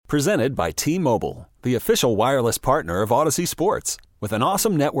Presented by T-Mobile, the official wireless partner of Odyssey Sports. With an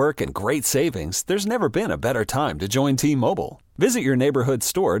awesome network and great savings, there's never been a better time to join T-Mobile. Visit your neighborhood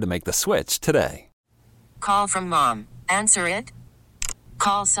store to make the switch today. Call from mom. Answer it.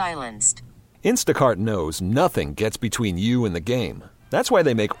 Call silenced. Instacart knows nothing gets between you and the game. That's why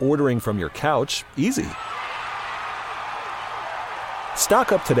they make ordering from your couch easy.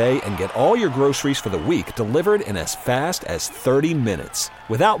 Stock up today and get all your groceries for the week delivered in as fast as 30 minutes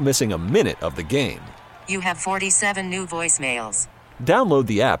without missing a minute of the game. You have 47 new voicemails. Download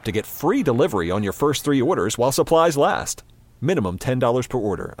the app to get free delivery on your first 3 orders while supplies last. Minimum $10 per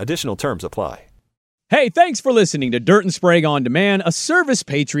order. Additional terms apply. Hey, thanks for listening to Dirt and Sprague On Demand, a Service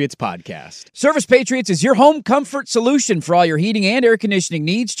Patriots podcast. Service Patriots is your home comfort solution for all your heating and air conditioning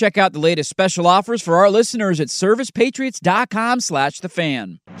needs. Check out the latest special offers for our listeners at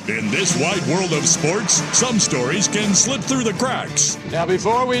servicepatriots.com/thefan. In this wide world of sports, some stories can slip through the cracks. Now,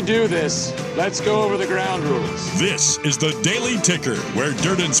 before we do this, let's go over the ground rules. This is the Daily Ticker, where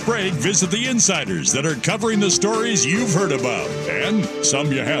Dirt and Sprague visit the insiders that are covering the stories you've heard about, and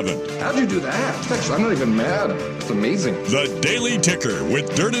some you haven't. How'd you do that? Actually, I'm not even mad. It's amazing. The Daily Ticker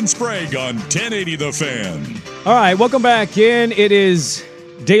with Dirt and Sprague on 1080 The Fan. All right, welcome back in. It is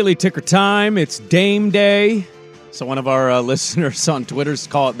Daily Ticker time. It's Dame Day. So one of our listeners on Twitter's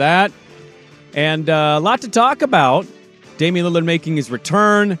call it that. And a lot to talk about. Damian Lillard making his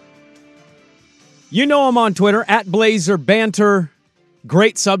return. You know him on Twitter, at Blazer Banter.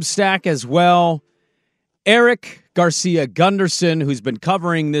 Great Substack as well. Eric Garcia Gundersen, who's been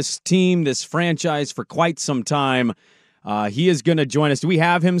covering this team, this franchise for quite some time. He is going to join us. Do we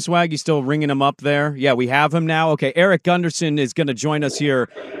have him, Swag? You still ringing him up there? Yeah, we have him now. Okay, Eric Gundersen is going to join us here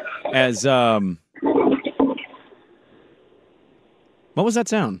as... what was that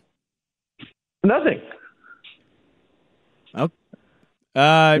sound? Nothing. Oh,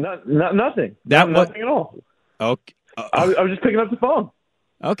 nothing. Nothing at all. Okay. I was just picking up the phone.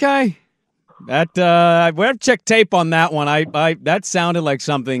 Okay. That we have to check tape on that one. I that sounded like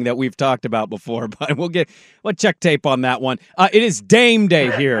something that we've talked about before, but we'll check tape on that one. It is Dame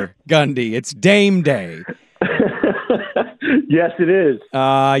Day here, Gundy. It's Dame Day. Yes, it is.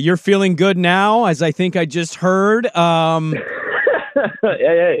 You're feeling good now, as I think I just heard. Hey,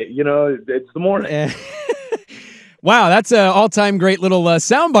 it's the morning. Wow, that's an all-time great little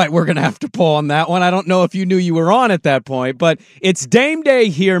soundbite we're going to have to pull on that one. I don't know if you knew you were on at that point, but it's Dame Day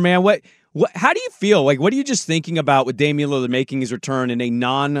here, man. How do you feel? Like, what are you just thinking about with Damian Lillard making his return in a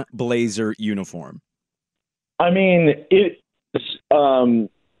non-Blazer uniform? I mean, it's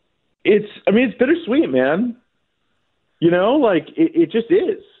bittersweet, man. It just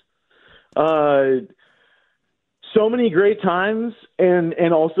is. So many great times,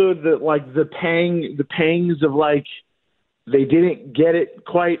 and also the pangs of they didn't get it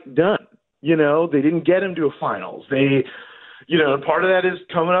quite done. They didn't get him to a finals. And part of that is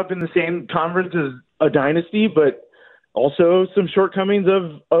coming up in the same conference as a dynasty, but also some shortcomings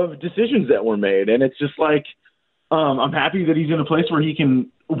of decisions that were made. And it's just I'm happy that he's in a place where he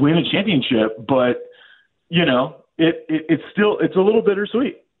can win a championship, but it's a little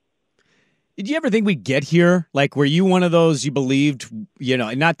bittersweet. Did you ever think we'd get here? Like, were you one of those you believed,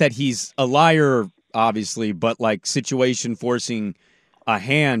 not that he's a liar, obviously, but situation forcing a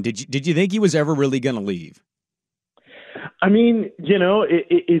hand? Did you think he was ever really going to leave? I mean,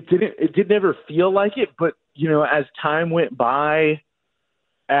 it did never feel like it, but as time went by,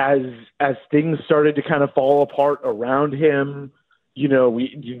 as things started to kind of fall apart around him,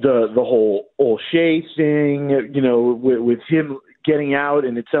 the whole Olshey thing, with him getting out,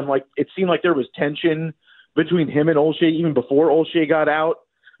 and it seemed like there was tension between him and Olshey even before Olshey got out.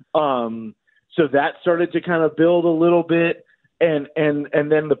 So that started to kind of build a little bit, and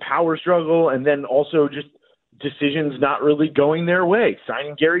then the power struggle, and then also just decisions not really going their way,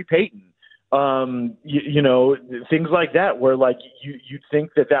 signing Gary Payton, things like that, where you'd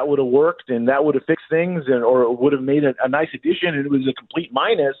think that would have worked and that would have fixed things, or would have made a nice addition, and it was a complete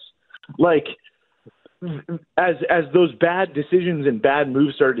minus. As those bad decisions and bad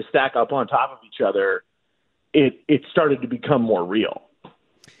moves started to stack up on top of each other, it started to become more real.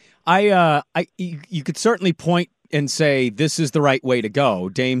 You could certainly point and say this is the right way to go.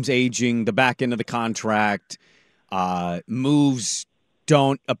 Dame's aging, the back end of the contract, moves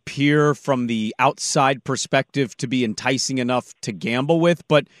don't appear from the outside perspective to be enticing enough to gamble with.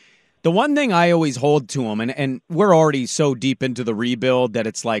 But the one thing I always hold to him, and we're already so deep into the rebuild that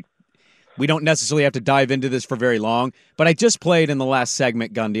it's like we don't necessarily have to dive into this for very long, but I just played in the last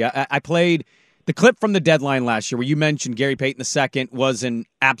segment, Gundy. I played the clip from the deadline last year where you mentioned Gary Payton II was an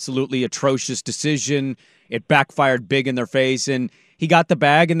absolutely atrocious decision. It backfired big in their face, and he got the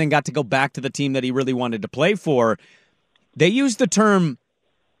bag and then got to go back to the team that he really wanted to play for. They used the term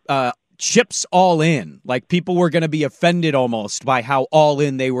chips all in, like people were going to be offended almost by how all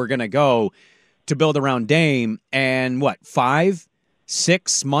in they were going to go to build around Dame. And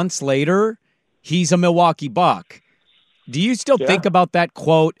 5-6 months later, he's a Milwaukee Buck. Do you still think about that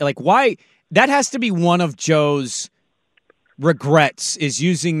quote? Like, why? That has to be one of Joe's regrets, is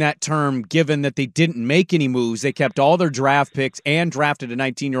using that term, given that they didn't make any moves. They kept all their draft picks and drafted a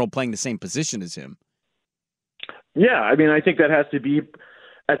 19-year-old playing the same position as him. Yeah, I mean, I think that has to be,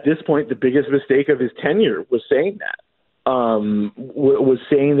 at this point, the biggest mistake of his tenure, was saying that. Was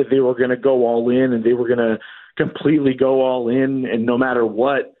saying that they were going to go all in and they were going to completely go all in and no matter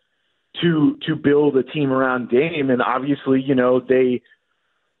what to build a team around Dame. And obviously, they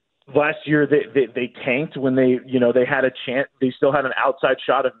last year they tanked when they had a chance. They still had an outside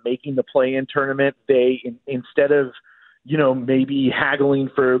shot of making the play-in tournament. They instead of maybe haggling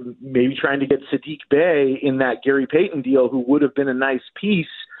for maybe trying to get Sadiq Bey in that Gary Payton deal, who would have been a nice piece,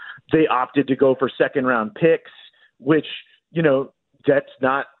 they opted to go for second-round picks, which, that's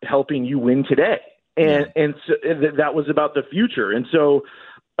not helping you win today. And so that was about the future. And so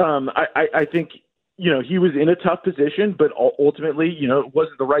I think, he was in a tough position, but ultimately, it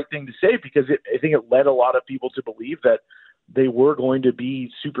wasn't the right thing to say, because I think it led a lot of people to believe that they were going to be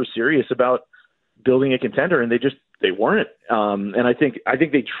super serious about building a contender, and they weren't. And I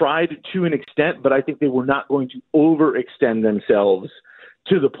think they tried to an extent, but I think they were not going to overextend themselves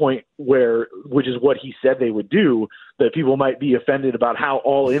to the point which is what he said they would do, that people might be offended about how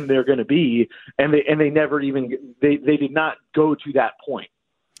all in they're going to be. And they never even, they did not go to that point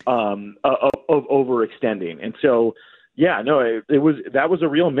of overextending. And so, that was a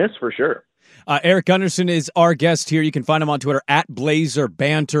real miss for sure. Eric Gundersen is our guest here. You can find him on Twitter at Blazer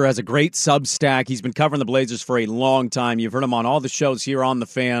Banter. Has a great Substack. He's been covering the Blazers for a long time. You've heard him on all the shows here on The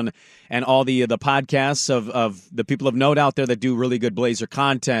Fan and all the podcasts of the people of note out there that do really good Blazer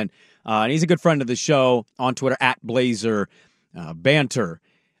content. And he's a good friend of the show on Twitter at Blazer Banter.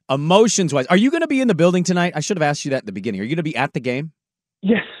 Emotions-wise, are you going to be in the building tonight? I should have asked you that at the beginning. Are you going to be at the game?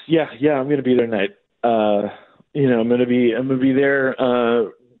 Yes. Yeah. I'm going to be there tonight. I'm going to be there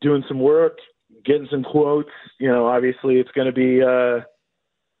doing some work, getting some quotes. Obviously it's going to be an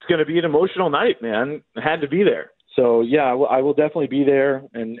emotional night, man. I had to be there. So I will definitely be there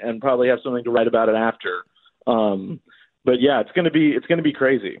and probably have something to write about it after. But it's going to be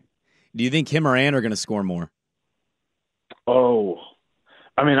crazy. Do you think him or Ant are going to score more? Oh,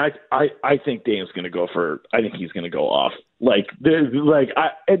 I mean, I think Dame's going to go I think he's going to go off.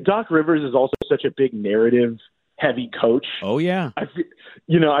 And Doc Rivers is also such a big narrative heavy coach. Oh yeah. I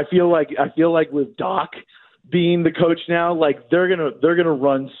feel like with Doc being the coach now, like they're gonna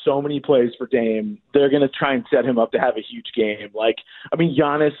run so many plays for Dame. They're gonna try and set him up to have a huge game.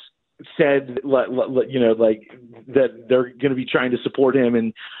 Giannis said that they're gonna be trying to support him,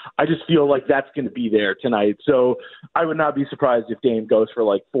 and I just feel like that's gonna be there tonight. So I would not be surprised if Dame goes for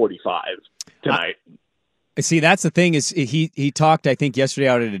 45 tonight. See, that's the thing, is he talked, I think, yesterday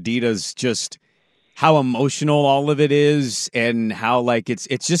out at Adidas, just how emotional all of it is, and how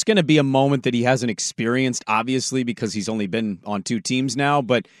it's just going to be a moment that he hasn't experienced, obviously, because he's only been on 2 teams now,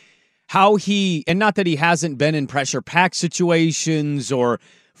 but how and not that he hasn't been in pressure-packed situations or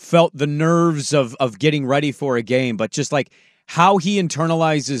felt the nerves of getting ready for a game, but just how he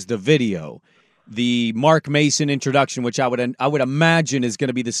internalizes the video, the Mark Mason introduction, which I would imagine is going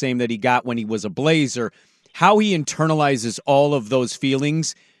to be the same that he got when he was a Blazer, how he internalizes all of those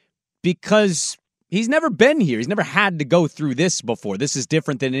feelings, because he's never been here. He's never had to go through this before. This is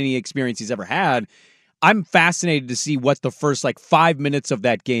different than any experience he's ever had. I'm fascinated to see what the first 5 minutes of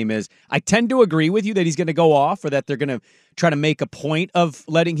that game is. I tend to agree with you that he's going to go off, or that they're going to try to make a point of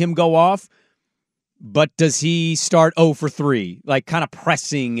letting him go off. But does he start 0 for 3, kind of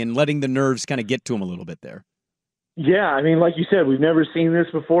pressing and letting the nerves kind of get to him a little bit there? Yeah, I mean, like you said, we've never seen this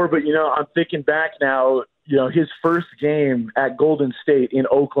before, but, I'm thinking back now, his first game at Golden State in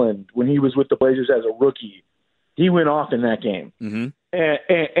Oakland when he was with the Blazers as a rookie, he went off in that game. Mm-hmm.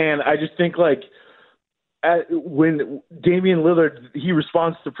 And I just think when Damian Lillard, he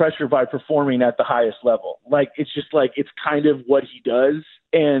responds to pressure by performing at the highest level. It's just it's kind of what he does.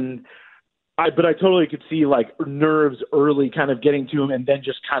 But I totally could see nerves early kind of getting to him, and then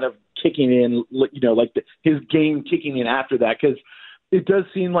just kind of kicking in, his game kicking in after that. Cause it does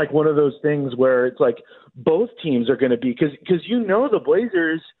seem like one of those things where it's both teams are going to be, cause the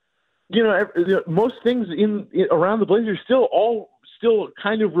Blazers, most things around the Blazers still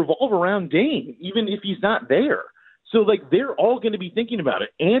kind of revolve around Dame, even if he's not there. So, like, they're all going to be thinking about it.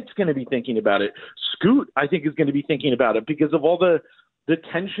 Ant's going to be thinking about it. Scoot, I think, is going to be thinking about it because of all the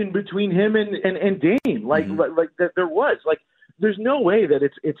tension between him and Dame. Like that there was. Like, there's no way that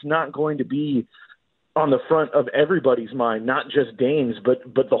it's not going to be on the front of everybody's mind, not just Dame's, but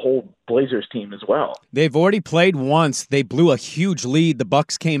the whole Blazers team as well. They've already played once. They blew a huge lead. The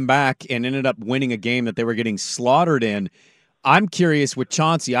Bucks came back and ended up winning a game that they were getting slaughtered in. I'm curious with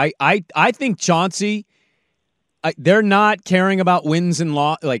Chauncey. I think Chauncey, they're not caring about wins and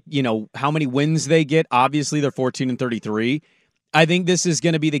loss, like, you know, how many wins they get. Obviously, they're 14-33. I think this is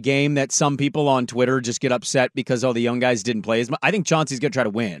going to be the game that some people on Twitter just get upset because all the young guys didn't play as much. I think Chauncey's going to try to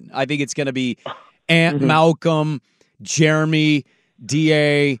win. I think it's going to be Ant, Malcolm, Jeremy,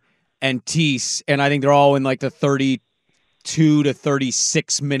 D.A., and Tease, and I think they're all in like the 32 to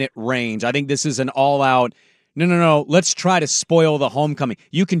 36 minute range. I think this is an all-out, no, let's try to spoil the homecoming.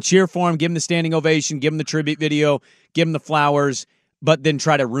 You can cheer for him, give him the standing ovation, give him the tribute video, give him the flowers, but then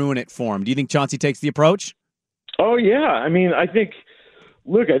try to ruin it for him. Do you think Chauncey takes the approach? Oh, yeah. I mean, I think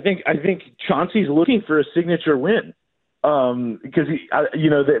Chauncey's looking for a signature win. Because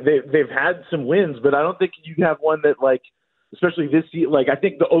they've had some wins, but I don't think you have one that, like, especially this year. Like, I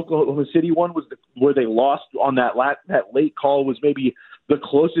think the Oklahoma City one was where they lost on that late call was maybe the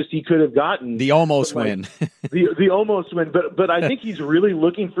closest he could have gotten. The almost win. the almost win, but I think he's really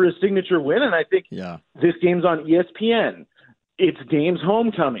looking for a signature win, and I think this game's on ESPN. It's Dame's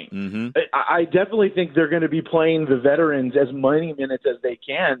homecoming. Mm-hmm. I definitely think they're going to be playing the veterans as many minutes as they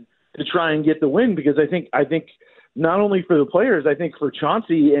can to try and get the win, because I think not only for the players, I think for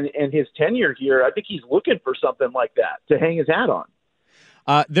Chauncey and his tenure here, I think he's looking for something like that to hang his hat on.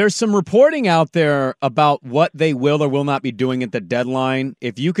 There's some reporting out there about what they will or will not be doing at the deadline.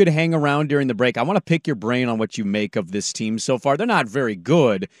 If you could hang around during the break, I want to pick your brain on what you make of this team so far. They're not very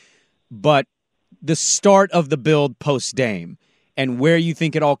good, but the start of the build post-Dame and where you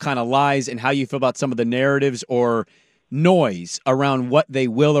think it all kind of lies and how you feel about some of the narratives or noise around what they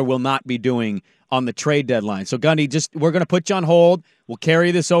will or will not be doing on the trade deadline. So, Gundy, we're going to put you on hold. We'll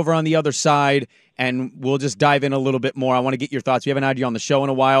carry this over on the other side, and we'll just dive in a little bit more. I want to get your thoughts. We haven't had you on the show in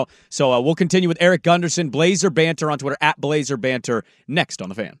a while. So we'll continue with Eric Gundersen, Blazer Banter on Twitter, @Blazer Banter, next on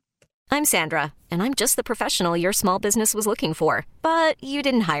The Fan. I'm Sandra, and I'm just the professional your small business was looking for. But you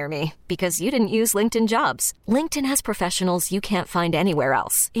didn't hire me because you didn't use LinkedIn Jobs. LinkedIn has professionals you can't find anywhere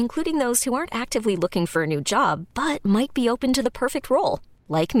else, including those who aren't actively looking for a new job, but might be open to the perfect role,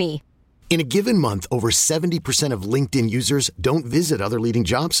 like me. In a given month, over 70% of LinkedIn users don't visit other leading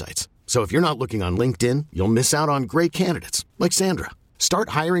job sites. So if you're not looking on LinkedIn, you'll miss out on great candidates like Sandra.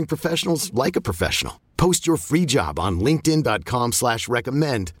 Start hiring professionals like a professional. Post your free job on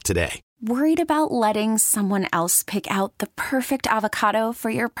linkedin.com/recommend today. Worried about letting someone else pick out the perfect avocado for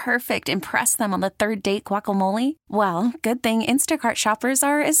your perfect impress them on the third date guacamole? Well, good thing Instacart shoppers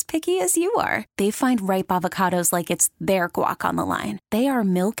are as picky as you are. They find ripe avocados like it's their guac on the line. They are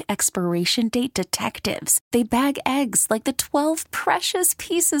milk expiration date detectives. They bag eggs like the 12 precious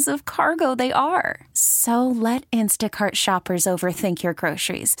pieces of cargo they are. So let Instacart shoppers overthink your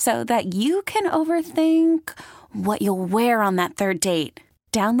groceries so that you can overthink what you'll wear on that third date.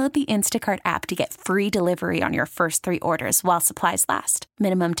 Download the Instacart app to get free delivery on your first 3 orders while supplies last.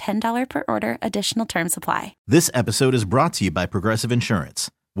 Minimum $10 per order. Additional terms apply. This episode is brought to you by Progressive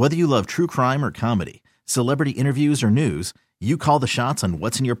Insurance. Whether you love true crime or comedy, celebrity interviews or news, you call the shots on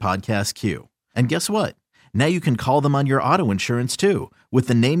what's in your podcast queue. And guess what? Now you can call them on your auto insurance too with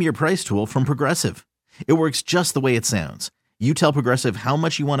the Name Your Price tool from Progressive. It works just the way it sounds. You tell Progressive how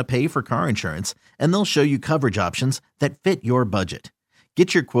much you want to pay for car insurance, and they'll show you coverage options that fit your budget.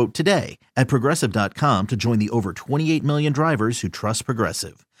 Get your quote today at Progressive.com to join the over 28 million drivers who trust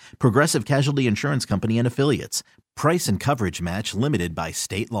Progressive. Progressive Casualty Insurance Company and Affiliates. Price and coverage match limited by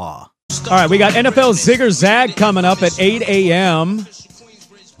state law. All right, we got NFL Zigger Zag coming up at 8 a.m.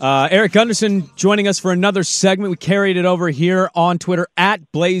 Eric Gundersen joining us for another segment. We carried it over here on Twitter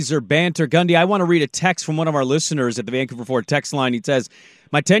 @Blazer Banter. Gundy, I want to read a text from one of our listeners at the Vancouver Ford text line. He says,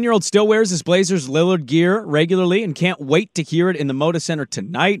 "My 10-year-old still wears his Blazers Lillard gear regularly and can't wait to hear it in the Moda Center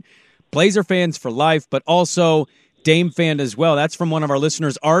tonight. Blazer fans for life, but also Dame fan as well." That's from one of our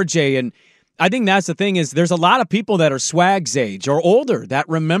listeners, RJ. And I think that's the thing is there's a lot of people that are Swag's age or older that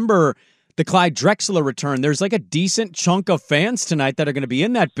remember the Clyde Drexler return. There's like a decent chunk of fans tonight that are going to be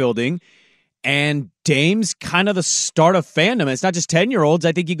in that building. And Dame's kind of the start of fandom. It's not just 10-year-olds.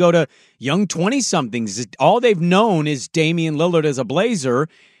 I think you go to young 20-somethings. All they've known is Damian Lillard as a Blazer.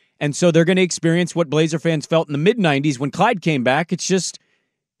 And so they're going to experience what Blazer fans felt in the mid-'90s when Clyde came back. It's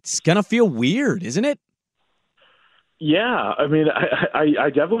going to feel weird, isn't it? Yeah. I mean, I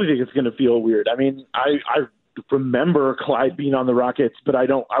definitely think it's going to feel weird. I mean, I remember Clyde being on the Rockets, but I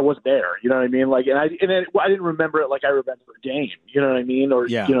wasn't there. You know what I mean? Like, I didn't remember it like I remember a game. You know what I mean? Or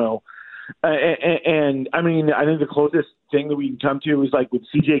yeah. you know, and I mean, I think the closest thing that we can come to is like when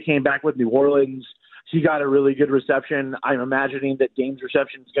CJ came back with New Orleans, he got a really good reception. I'm imagining that Dame's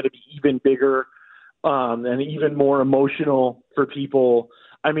reception is going to be even bigger and even more emotional for people.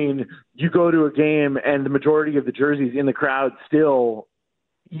 I mean, you go to a game and the majority of the jerseys in the crowd still,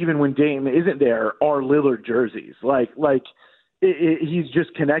 even when Dame isn't there, are Lillard jerseys. He's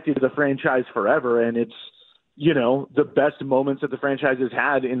just connected to the franchise forever, and it's, you know, the best moments that the franchise has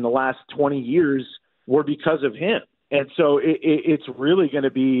had in the last 20 years were because of him. And so it's really going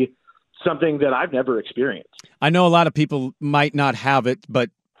to be something that I've never experienced. I know a lot of people might not have it, but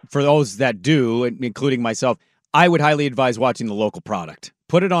for those that do, including myself, I would highly advise watching the local product.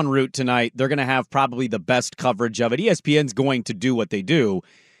 Put it on Root tonight. They're going to have probably the best coverage of it. ESPN's going to do what they do,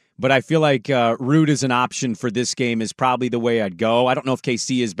 but I feel like Root as an option for this game is probably the way I'd go. I don't know if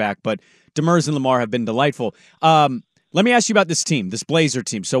KC is back, but Demers and Lamar have been delightful. Let me ask you about this team, this Blazer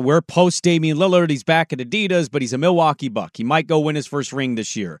team. So we're post Damian Lillard. He's back at Adidas, but he's a Milwaukee Buck. He might go win his first ring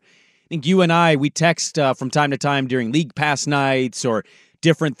this year. I think you and I, we text from time to time during League Pass nights or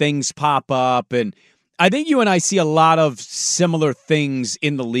different things pop up, and I think you and I see a lot of similar things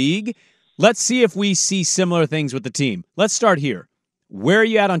in the league. Let's see if we see similar things with the team. Let's start here. Where are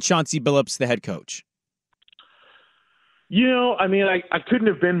you at on Chauncey Billups, the head coach? You know, I mean, I couldn't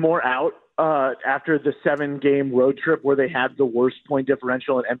have been more out after the 7-game road trip where they had the worst point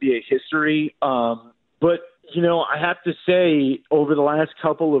differential in NBA history. But, you know, I have to say over the last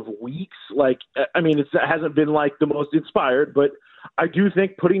couple of weeks, it hasn't been like the most inspired, but I do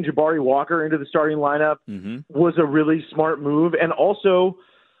think putting Jabari Walker into the starting lineup was a really smart move. And also,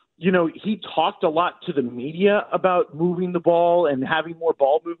 you know, he talked a lot to the media about moving the ball and having more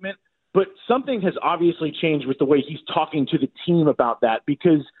ball movement, but something has obviously changed with the way he's talking to the team about that,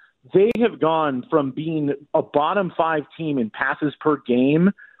 because they have gone from being a bottom 5 team in passes per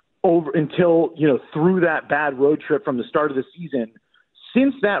game over until, you know, through that bad road trip from the start of the season.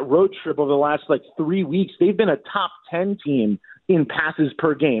 Since that road trip over the last 3 weeks, they've been a top 10 team in passes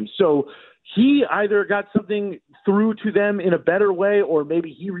per game. So he either got something through to them in a better way, or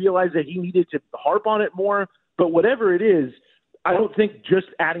maybe he realized that he needed to harp on it more. But whatever it is, I don't think just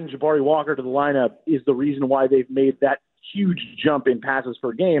adding Jabari Walker to the lineup is the reason why they've made that huge jump in passes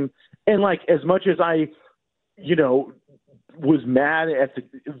per game. And as much as I, you know, was mad at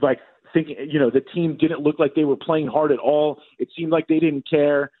thinking, you know, the team didn't look like they were playing hard at all. It seemed like they didn't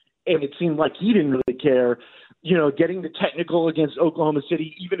care, and it seemed like he didn't really care. You know, getting the technical against Oklahoma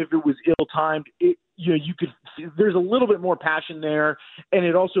City, even if it was ill-timed, there's a little bit more passion there. And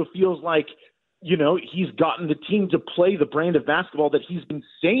it also feels like, you know, he's gotten the team to play the brand of basketball that he's been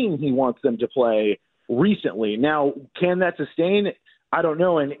saying he wants them to play recently. Now, can that sustain? I don't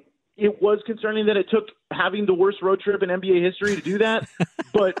know. And it was concerning that it took having the worst road trip in NBA history to do that.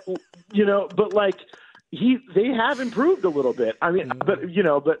 But, you know, they have improved a little bit. I mean,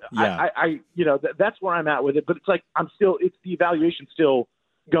 yeah. That's where I'm at with it. But it's the evaluation still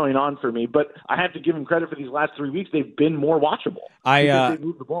going on for me. But I have to give him credit for these last 3 weeks. They've been more watchable. They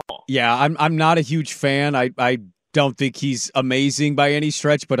moved the ball. Yeah, I'm not a huge fan. I don't think he's amazing by any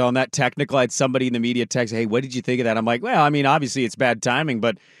stretch. But on that technical, I had somebody in the media text, "Hey, what did you think of that?" I'm like, well, I mean, obviously it's bad timing,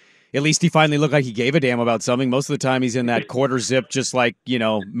 but at least he finally looked like he gave a damn about something. Most of the time he's in that quarter zip, just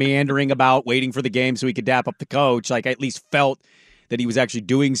meandering about, waiting for the game so he could dap up the coach. I at least felt that he was actually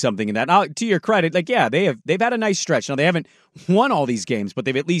doing something in that. Now, to your credit, they've had a nice stretch. Now, they haven't won all these games, but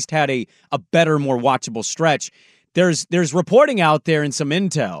they've at least had a better, more watchable stretch. There's reporting out there and some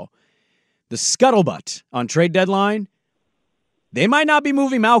intel. The scuttlebutt on trade deadline, they might not be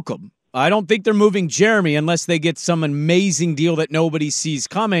moving Malcolm. I don't think they're moving Jeremy unless they get some amazing deal that nobody sees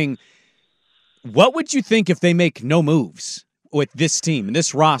coming. What would you think if they make no moves with this team and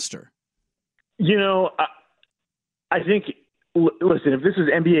this roster? You know, I think, listen, if this is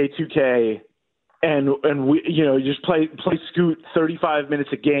NBA 2K and we, you know, just play Scoot 35 minutes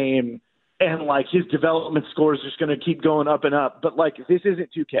a game and his development score is just going to keep going up and up. But this isn't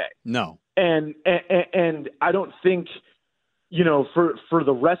 2K. No. And I don't think, you know, for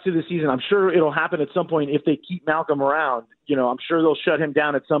the rest of the season, I'm sure it'll happen at some point if they keep Malcolm around. You know, I'm sure they'll shut him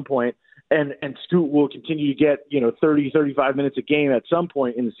down at some point, and Scoot will continue to get, you know, 30, 35 minutes a game at some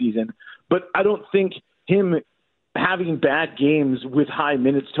point in the season. But I don't think him having bad games with high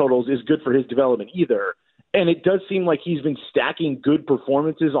minutes totals is good for his development either. And it does seem like he's been stacking good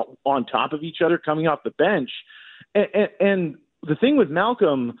performances on top of each other coming off the bench. And the thing with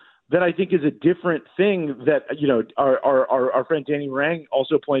Malcolm, that I think is a different thing that, our friend Danny Rang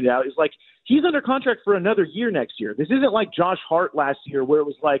also pointed out is like, he's under contract for another year next year. This isn't like Josh Hart last year where it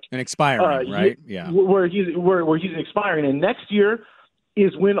was like an expiring, right? Yeah. Where he's expiring. And next year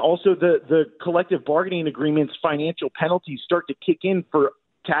is when also the collective bargaining agreements financial penalties start to kick in for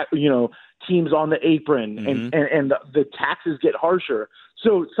teams on the apron, and the taxes get harsher.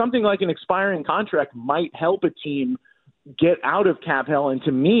 So something like an expiring contract might help a team get out of cap hell. And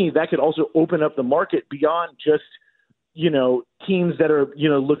to me, that could also open up the market beyond just, teams that are,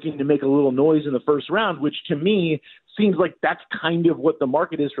 looking to make a little noise in the first round, which to me seems like that's kind of what the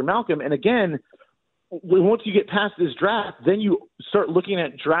market is for Malcolm. And again, once you get past this draft, then you start looking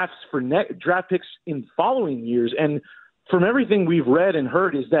at drafts for draft picks in following years. And from everything we've read and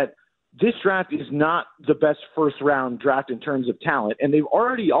heard is that this draft is not the best first-round draft in terms of talent. And they've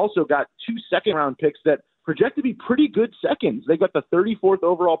already also got 2 second-round picks that project to be pretty good seconds. They got the 34th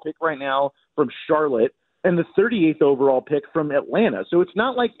overall pick right now from Charlotte and the 38th overall pick from Atlanta. So it's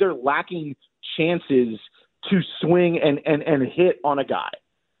not like they're lacking chances to swing and hit on a guy.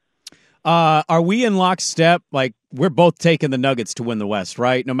 Are we in lockstep? Like, we're both taking the Nuggets to win the West,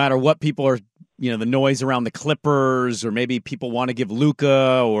 right? No matter what people are, the noise around the Clippers, or maybe people want to give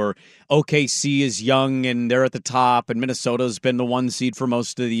Luka, or OKC is young and they're at the top, and Minnesota's been the 1 seed for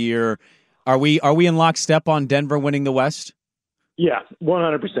most of the year. Are we in lockstep on Denver winning the West? Yeah,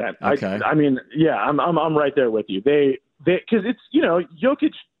 100%. Okay. I'm right there with you. They because it's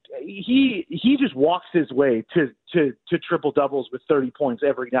Jokic. He just walks his way to triple doubles with 30 points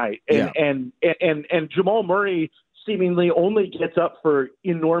every night, and Jamal Murray seemingly only gets up for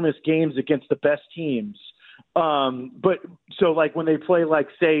enormous games against the best teams. But so like when they play like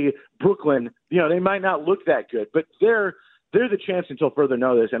say Brooklyn, they might not look that good, but they're the champs until further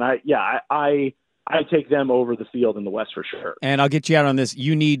notice. And I take them over the field in the West for sure. And I'll get you out on this.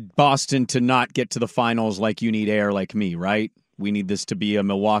 You need Boston to not get to the finals like you need air like me, right? We need this to be a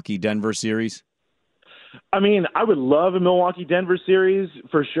Milwaukee-Denver series. I mean, I would love a Milwaukee-Denver series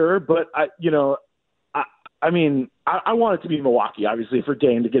for sure, but I want it to be Milwaukee, obviously, for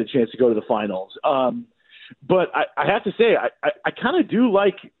Dame to get a chance to go to the finals. But I have to say, I kind of do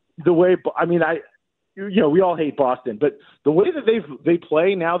like the way. We all hate Boston, but the way that they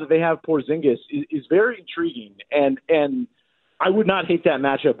play now that they have Porzingis is very intriguing, and I would not hate that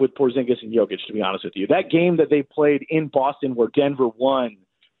matchup with Porzingis and Jokic, to be honest with you. That game that they played in Boston where Denver won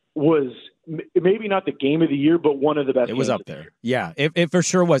was maybe not the game of the year, but one of the best. It was up there. Yeah, it for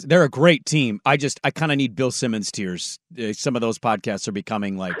sure was. They're a great team. I kind of need Bill Simmons tears. Some of those podcasts are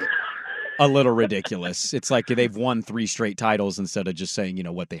becoming like a little ridiculous. It's like they've won 3 straight titles instead of just saying,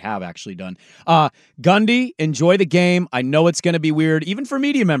 what they have actually done. Gundy, enjoy the game. I know it's going to be weird. Even for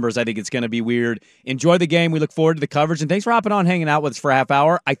media members, I think it's going to be weird. Enjoy the game. We look forward to the coverage. And thanks for hopping on, hanging out with us for a half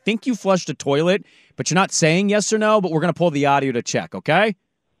hour. I think you flushed a toilet, but you're not saying yes or no, but we're going to pull the audio to check, okay?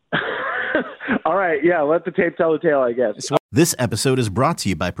 All right. Yeah, let the tape tell the tale, I guess. This episode is brought to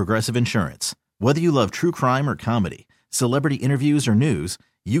you by Progressive Insurance. Whether you love true crime or comedy, celebrity interviews or news,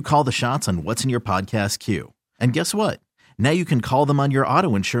 you call the shots on what's in your podcast queue. And guess what? Now you can call them on your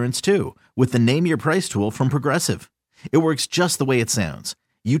auto insurance too with the Name Your Price tool from Progressive. It works just the way it sounds.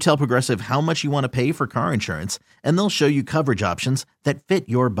 You tell Progressive how much you want to pay for car insurance, and they'll show you coverage options that fit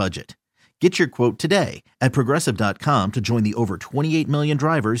your budget. Get your quote today at Progressive.com to join the over 28 million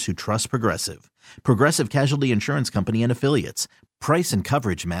drivers who trust Progressive. Progressive Casualty Insurance Company and Affiliates. Price and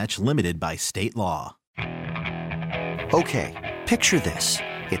coverage match limited by state law. Okay, picture this.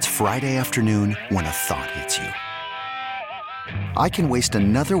 It's Friday afternoon when a thought hits you. I can waste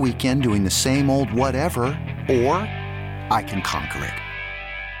another weekend doing the same old whatever, or I can conquer it.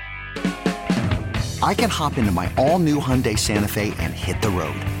 I can hop into my all-new Hyundai Santa Fe and hit the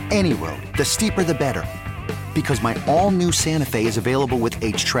road. Any road. The steeper, the better. Because my all-new Santa Fe is available with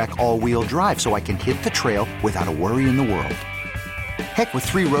H-Track all-wheel drive, so I can hit the trail without a worry in the world. Heck, with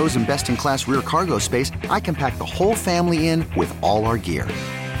 3 rows and best-in-class rear cargo space, I can pack the whole family in with all our gear.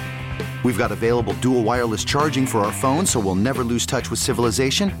 We've got available dual wireless charging for our phones, so we'll never lose touch with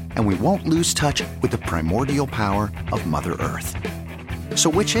civilization, and we won't lose touch with the primordial power of Mother Earth. So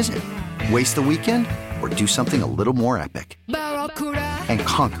which is it? Waste the weekend or do something a little more epic? And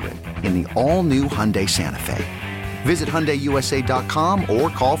conquer it in the all-new Hyundai Santa Fe. Visit HyundaiUSA.com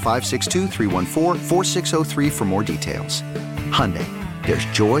or call 562-314-4603 for more details. Hyundai, there's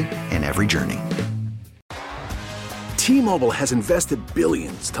joy in every journey. T-Mobile has invested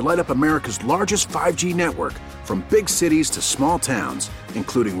billions to light up America's largest 5G network, from big cities to small towns,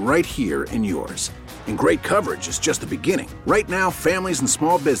 including right here in yours. And great coverage is just the beginning. Right now, families and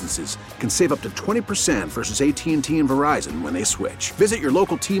small businesses can save up to 20% versus AT&T and Verizon when they switch. Visit your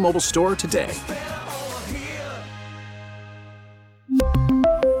local T-Mobile store today.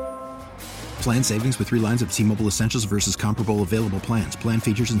 Plan savings with 3 lines of T-Mobile Essentials versus comparable available plans. Plan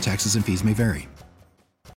features and taxes and fees may vary.